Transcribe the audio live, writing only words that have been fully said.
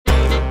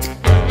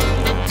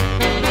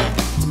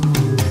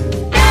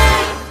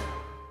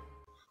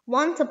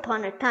Once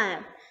upon a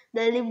time,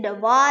 there lived a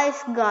wise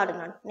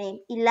gardener named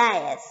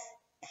Elias.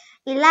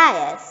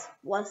 Elias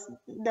was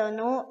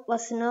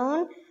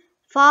known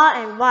far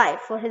and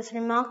wide for his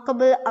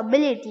remarkable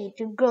ability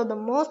to grow the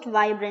most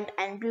vibrant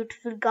and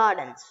beautiful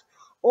gardens,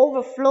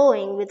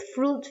 overflowing with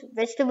fruits,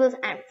 vegetables,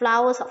 and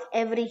flowers of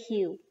every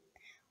hue.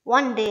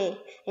 One day,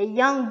 a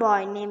young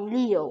boy named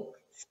Leo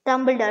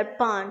stumbled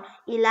upon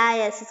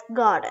Elias's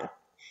garden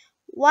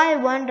while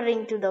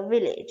wandering to the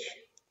village.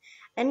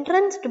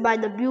 Entranced by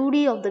the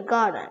beauty of the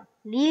garden,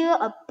 Leo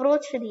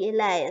approached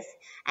Elias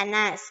and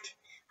asked,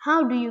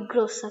 "How do you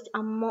grow such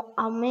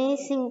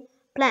amazing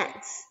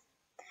plants?"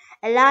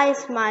 Elias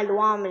smiled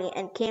warmly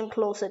and came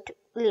closer to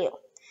Leo.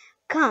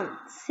 "Come,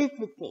 sit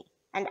with me,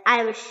 and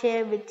I will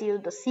share with you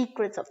the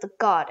secrets of the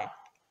garden."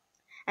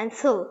 And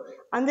so,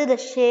 under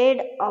the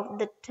shade of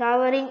the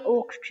towering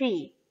oak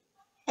tree,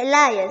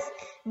 Elias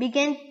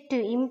began to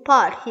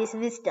impart his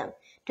wisdom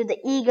to the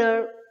eager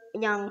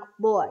young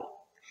boy.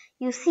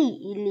 "You see,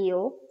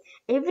 Leo,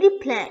 every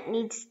plant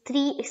needs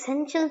three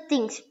essential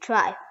things to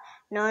thrive: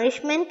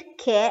 nourishment,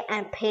 care,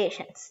 and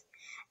patience,"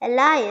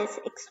 Elias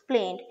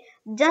explained.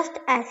 "Just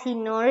as he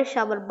nourishes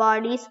our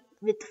bodies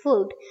with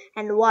food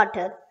and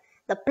water,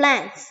 the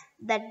plants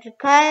that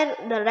require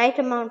the right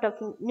amount of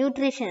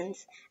nutrition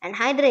and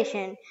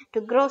hydration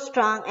to grow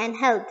strong and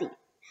healthy.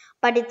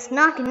 But it's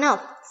not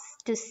enough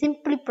to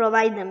simply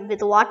provide them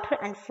with water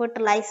and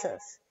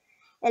fertilizers,"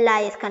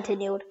 Elias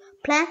continued.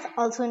 "Plants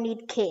also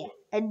need care,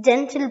 a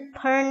gentle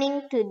pruning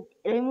to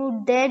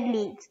remove dead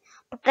leaves,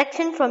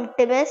 protection from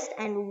pests,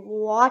 and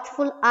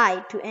watchful eye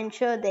to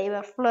ensure they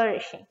were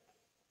flourishing.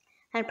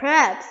 And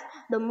perhaps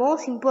the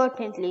most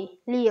importantly,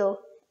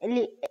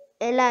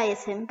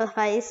 Elias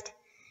emphasized,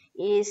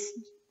 is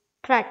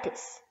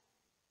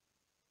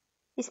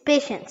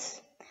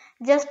patience.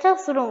 Just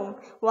as Rome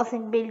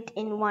wasn't built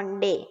in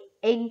one day,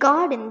 a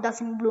garden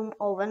doesn't bloom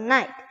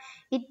overnight.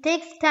 It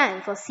takes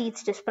time for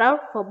seeds to sprout,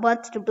 for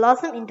buds to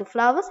blossom into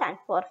flowers, and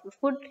for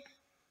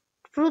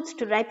fruits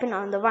to ripen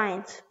on the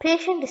vines.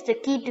 Patience is the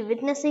key to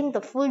witnessing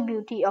the full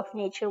beauty of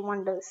nature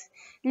wonders."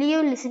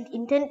 Leo listened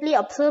intently,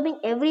 absorbing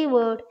every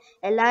word,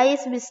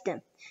 Elias'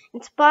 wisdom.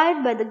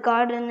 Inspired by the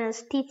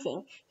gardener's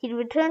teaching, he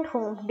returned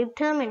home,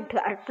 determined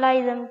to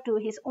apply them to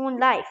his own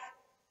life.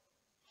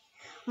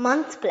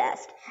 Months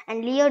passed,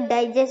 and Leo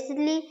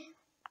diligently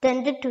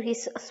tended to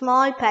his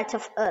small patch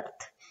of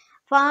earth,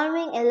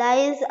 following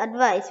Elias'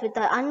 advice with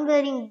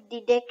unwearying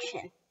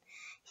dedication.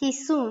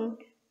 Soon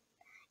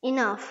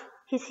enough,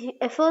 his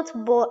efforts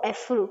bore a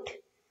fruit,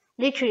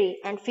 literally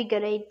and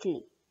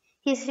figuratively.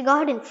 His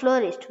garden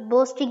flourished,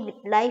 boasting with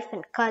life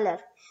and color,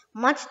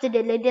 much to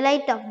the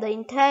delight of the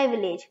entire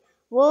village.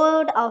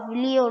 Word of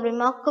Leo's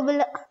remarkable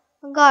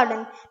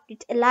garden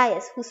reached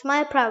Elias, who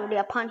smiled proudly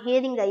upon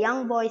hearing the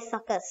young boy's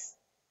success.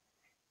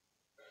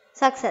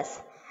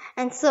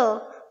 And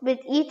so, with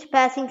each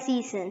passing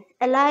season,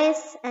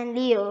 Elias and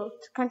Leo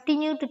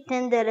continued to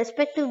tend their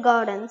respective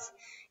gardens,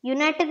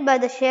 united by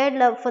the shared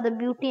love for the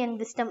beauty and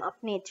wisdom of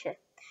nature.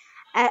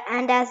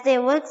 And as they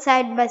worked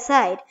side by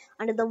side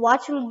under the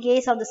watchful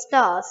gaze of the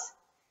stars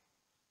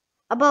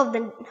above,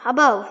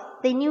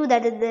 they knew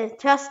that the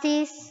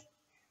trustees'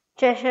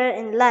 treasure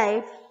in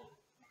life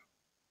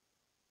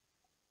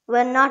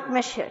were not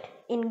measured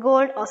in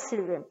gold or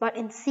silver, but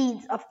in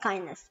seeds of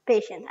kindness,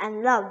 patience,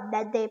 and love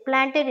that they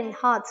planted in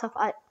hearts of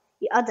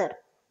the other.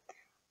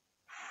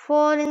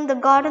 For in the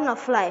garden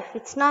of life,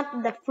 it's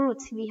not the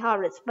fruits we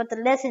harvest, but the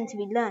lessons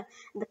we learn,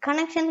 and the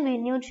connection we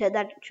nurture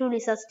that truly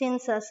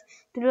sustains us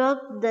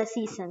throughout the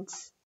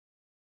seasons.